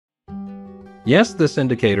Yes, this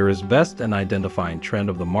indicator is best in identifying trend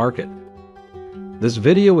of the market. This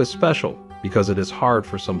video is special because it is hard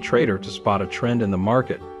for some trader to spot a trend in the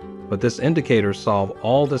market, but this indicator solves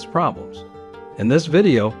all these problems. In this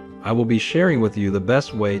video, I will be sharing with you the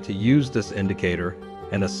best way to use this indicator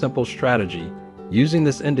and a simple strategy using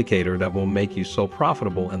this indicator that will make you so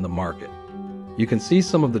profitable in the market. You can see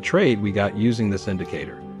some of the trade we got using this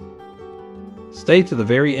indicator. Stay to the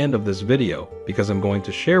very end of this video because I'm going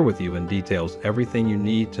to share with you in details everything you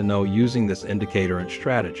need to know using this indicator and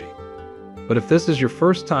strategy. But if this is your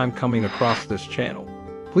first time coming across this channel,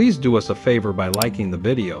 please do us a favor by liking the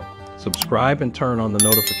video, subscribe and turn on the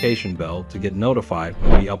notification bell to get notified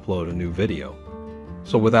when we upload a new video.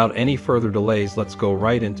 So without any further delays, let's go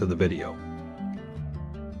right into the video.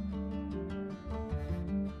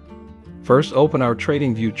 First, open our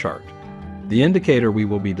TradingView chart. The indicator we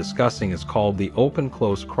will be discussing is called the Open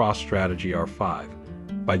Close Cross Strategy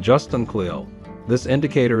R5 by Justin Cleel. This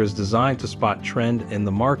indicator is designed to spot trend in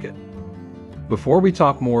the market. Before we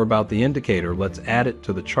talk more about the indicator, let's add it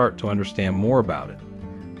to the chart to understand more about it.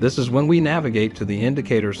 This is when we navigate to the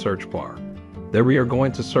indicator search bar. There we are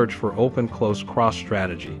going to search for Open Close Cross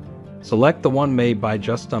Strategy. Select the one made by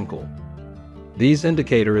Justin Cleel. These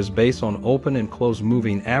indicator is based on open and close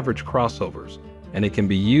moving average crossovers, and it can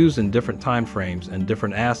be used in different time frames and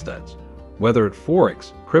different assets, whether it's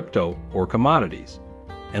forex, crypto, or commodities.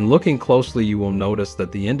 And looking closely, you will notice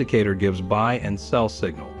that the indicator gives buy and sell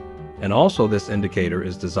signal. And also this indicator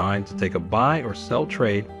is designed to take a buy or sell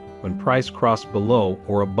trade when price crosses below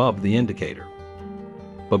or above the indicator.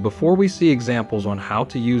 But before we see examples on how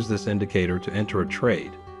to use this indicator to enter a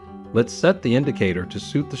trade, let's set the indicator to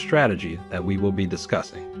suit the strategy that we will be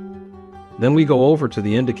discussing. Then we go over to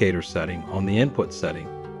the indicator setting on the input setting.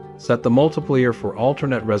 Set the multiplier for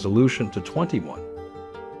alternate resolution to 21.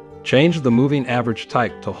 Change the moving average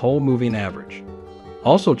type to whole moving average.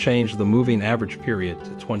 Also change the moving average period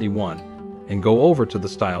to 21 and go over to the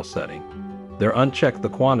style setting. There uncheck the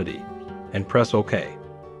quantity and press OK.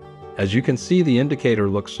 As you can see, the indicator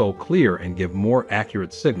looks so clear and give more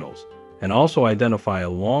accurate signals and also identify a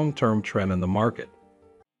long-term trend in the market.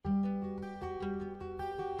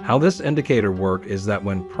 How this indicator works is that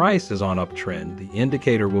when price is on uptrend, the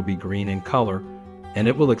indicator will be green in color and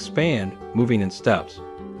it will expand, moving in steps,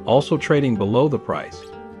 also trading below the price.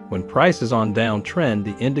 When price is on downtrend,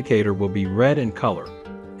 the indicator will be red in color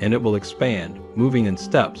and it will expand, moving in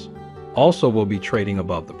steps, also will be trading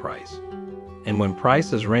above the price. And when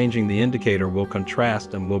price is ranging, the indicator will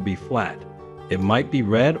contrast and will be flat. It might be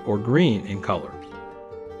red or green in color.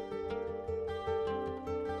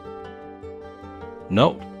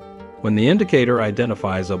 Note, when the indicator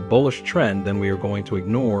identifies a bullish trend, then we are going to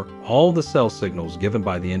ignore all the sell signals given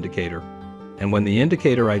by the indicator. And when the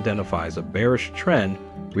indicator identifies a bearish trend,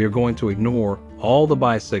 we are going to ignore all the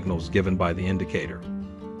buy signals given by the indicator.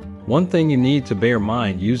 One thing you need to bear in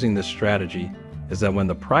mind using this strategy is that when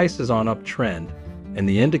the price is on uptrend and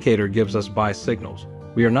the indicator gives us buy signals,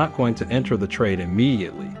 we are not going to enter the trade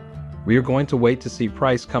immediately. We are going to wait to see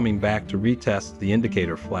price coming back to retest the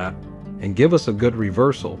indicator flat and give us a good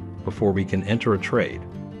reversal before we can enter a trade.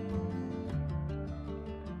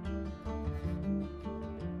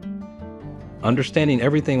 Understanding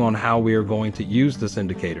everything on how we are going to use this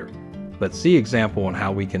indicator, let's see example on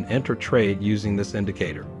how we can enter trade using this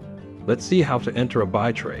indicator. Let's see how to enter a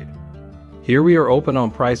buy trade. Here we are open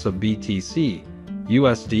on price of BTC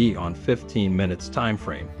USD on 15 minutes time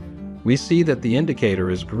frame. We see that the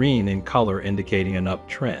indicator is green in color, indicating an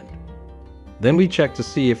uptrend. Then we check to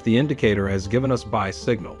see if the indicator has given us buy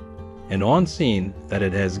signal, and on seeing that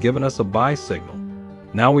it has given us a buy signal,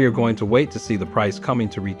 now we are going to wait to see the price coming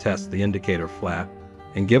to retest the indicator flat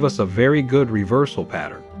and give us a very good reversal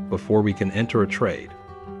pattern before we can enter a trade.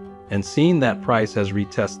 And seeing that price has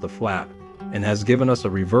retested the flat and has given us a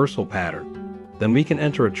reversal pattern, then we can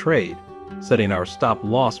enter a trade, setting our stop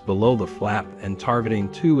loss below the flat and targeting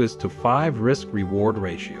 2:5 risk-reward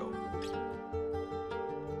ratio.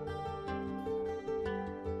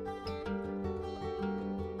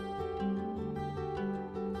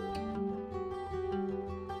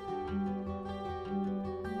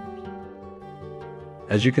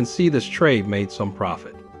 As you can see, this trade made some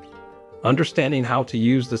profit. Understanding how to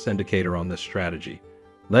use this indicator on this strategy,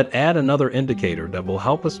 let's add another indicator that will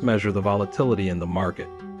help us measure the volatility in the market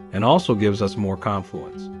and also gives us more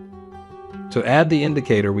confluence. To add the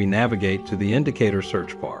indicator, we navigate to the indicator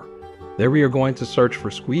search bar. There we are going to search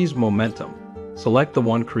for squeeze momentum. Select the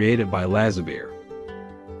one created by Lazibir.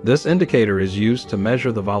 This indicator is used to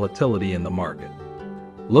measure the volatility in the market.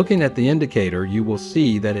 Looking at the indicator, you will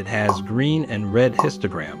see that it has green and red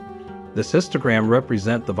histogram, This histogram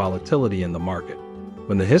represents the volatility in the market.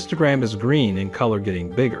 When the histogram is green in color getting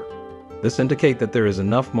bigger, this indicates that there is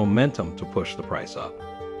enough momentum to push the price up.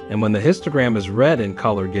 And when the histogram is red in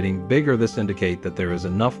color getting bigger, this indicates that there is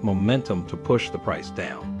enough momentum to push the price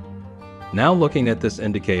down. Now looking at this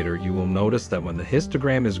indicator, you will notice that when the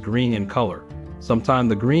histogram is green in color, sometime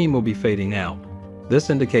the green will be fading out. This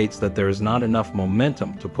indicates that there is not enough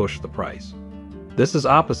momentum to push the price. This is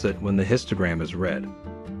opposite when the histogram is red.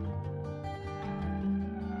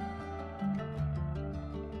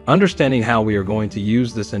 Understanding how we are going to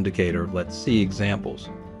use this indicator, let's see examples.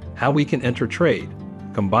 How we can enter trade,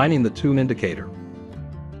 combining the two indicators.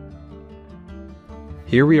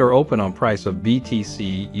 Here we are open on price of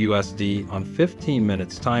BTC USD on 15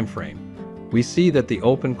 minutes time frame. We see that the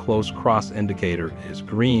open close cross indicator is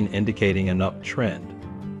green, indicating an uptrend.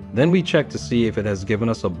 Then we check to see if it has given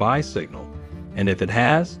us a buy signal, and if it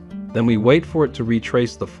has, then we wait for it to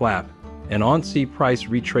retrace the flap, and on see price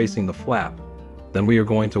retracing the flap, then we are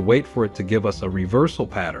going to wait for it to give us a reversal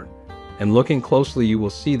pattern, and looking closely you will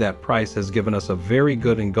see that price has given us a very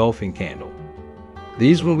good engulfing candle.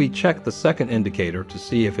 These when we check the second indicator to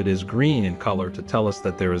see if it is green in color to tell us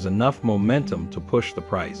that there is enough momentum to push the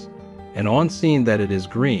price, and on seeing that it is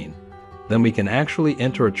green, then we can actually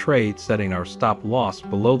enter a trade setting our stop loss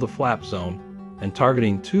below the flap zone and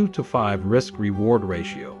targeting 2 to 5 risk-reward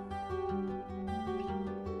ratio.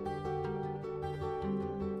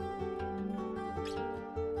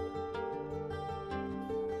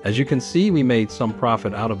 As you can see, we made some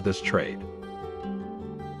profit out of this trade.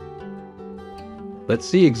 Let's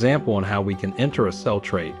see example on how we can enter a sell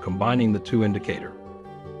trade combining the two indicators.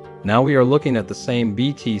 Now we are looking at the same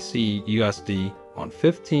BTC USD on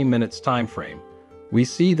 15 minutes time frame. We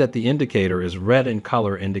see that the indicator is red in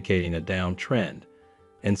color, indicating a downtrend,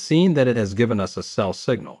 and seeing that it has given us a sell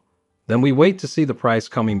signal. Then we wait to see the price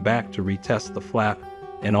coming back to retest the flap,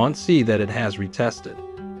 and on see that it has retested,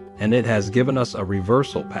 and it has given us a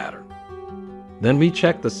reversal pattern. Then we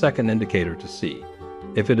check the second indicator to see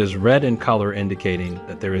if it is red in color, indicating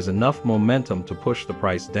that there is enough momentum to push the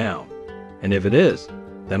price down, and if it is,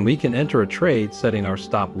 then we can enter a trade setting our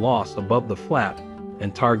stop loss above the flap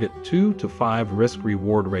and target 2 to 5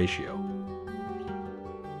 risk-reward ratio.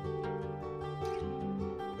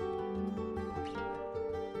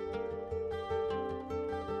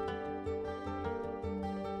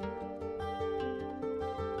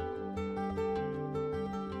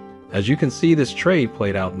 As you can see, this trade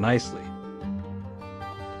played out nicely.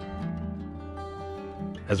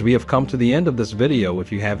 As we have come to the end of this video, if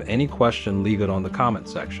you have any question, leave it on the comment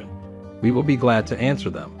section. We will be glad to answer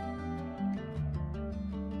them.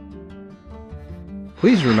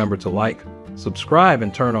 Please remember to like, subscribe,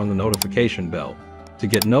 and turn on the notification bell to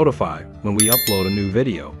get notified when we upload a new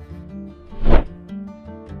video.